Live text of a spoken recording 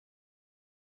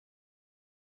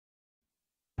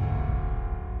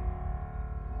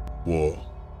War.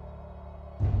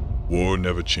 War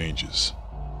never changes.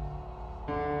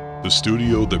 The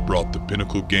studio that brought the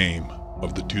pinnacle game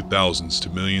of the 2000s to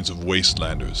millions of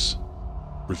wastelanders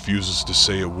refuses to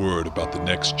say a word about the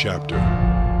next chapter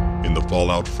in the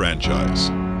Fallout franchise.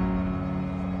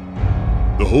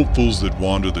 The hopefuls that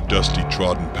wander the dusty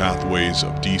trodden pathways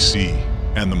of DC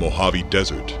and the Mojave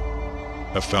Desert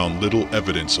have found little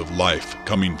evidence of life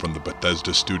coming from the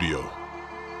Bethesda studio.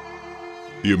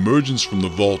 The emergence from the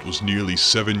vault was nearly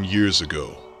 7 years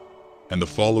ago, and the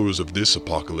followers of this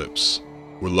apocalypse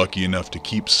were lucky enough to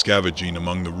keep scavenging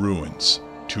among the ruins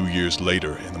 2 years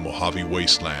later in the Mojave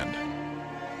wasteland.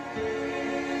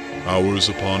 Hours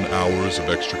upon hours of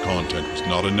extra content was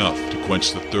not enough to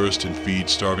quench the thirst and feed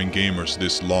starving gamers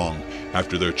this long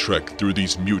after their trek through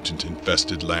these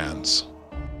mutant-infested lands.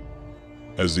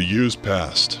 As the years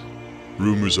passed,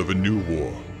 rumors of a new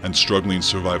war and struggling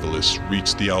survivalists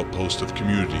reached the outpost of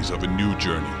communities of a new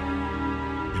journey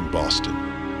in Boston.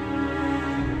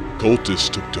 Cultists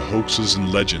took to hoaxes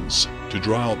and legends to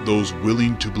draw out those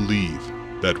willing to believe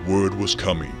that word was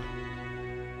coming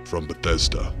from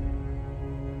Bethesda.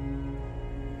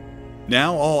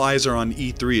 Now all eyes are on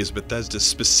E3 as Bethesda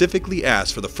specifically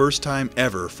asked for the first time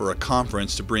ever for a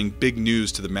conference to bring big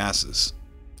news to the masses.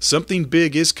 Something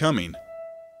big is coming.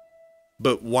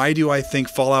 But why do I think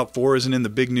Fallout 4 isn't in the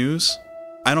big news?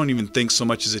 I don't even think so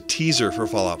much as a teaser for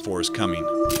Fallout 4 is coming.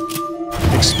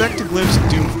 Expect a glimpse of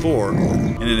Doom 4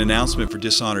 and an announcement for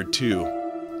Dishonored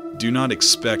 2. Do not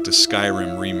expect a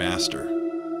Skyrim remaster.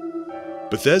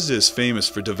 Bethesda is famous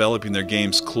for developing their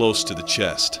games close to the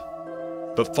chest.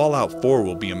 But Fallout 4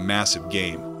 will be a massive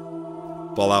game.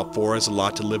 Fallout 4 has a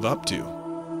lot to live up to.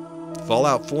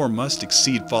 Fallout 4 must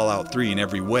exceed Fallout 3 in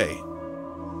every way.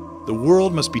 The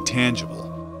world must be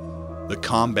tangible. The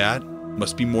combat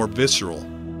must be more visceral,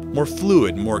 more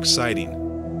fluid, more exciting.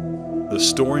 The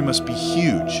story must be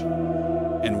huge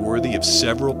and worthy of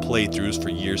several playthroughs for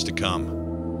years to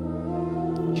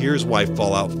come. Here's why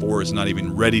Fallout 4 is not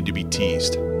even ready to be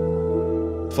teased.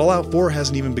 Fallout 4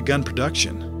 hasn't even begun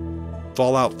production.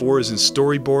 Fallout 4 is in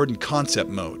storyboard and concept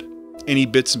mode. Any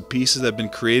bits and pieces that have been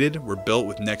created were built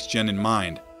with next gen in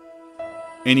mind.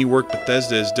 Any work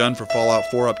Bethesda has done for Fallout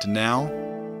 4 up to now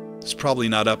is probably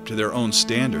not up to their own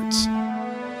standards.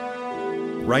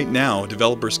 Right now,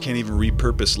 developers can't even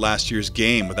repurpose last year's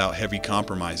game without heavy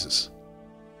compromises.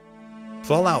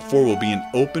 Fallout 4 will be an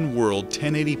open-world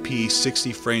 1080p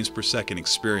 60 frames per second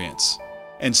experience,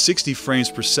 and 60 frames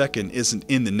per second isn't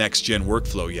in the next-gen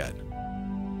workflow yet.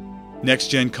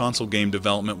 Next-gen console game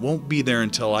development won't be there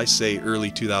until I say early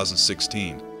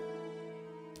 2016.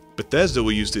 Bethesda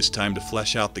will use this time to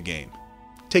flesh out the game,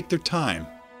 take their time,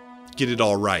 get it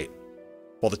all right,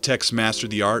 while the techs master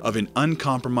the art of an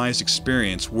uncompromised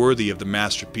experience worthy of the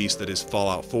masterpiece that is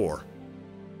Fallout 4.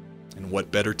 And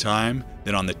what better time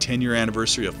than on the 10-year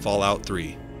anniversary of Fallout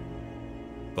 3.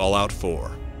 Fallout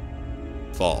 4.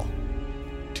 Fall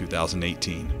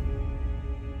 2018.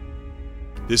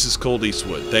 This is Cold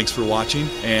Eastwood. Thanks for watching,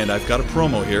 and I've got a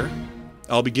promo here.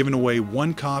 I'll be giving away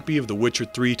one copy of The Witcher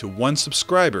 3 to one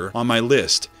subscriber on my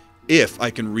list if I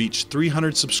can reach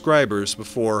 300 subscribers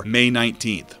before May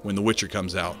 19th when The Witcher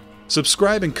comes out.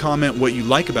 Subscribe and comment what you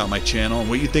like about my channel and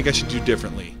what you think I should do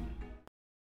differently.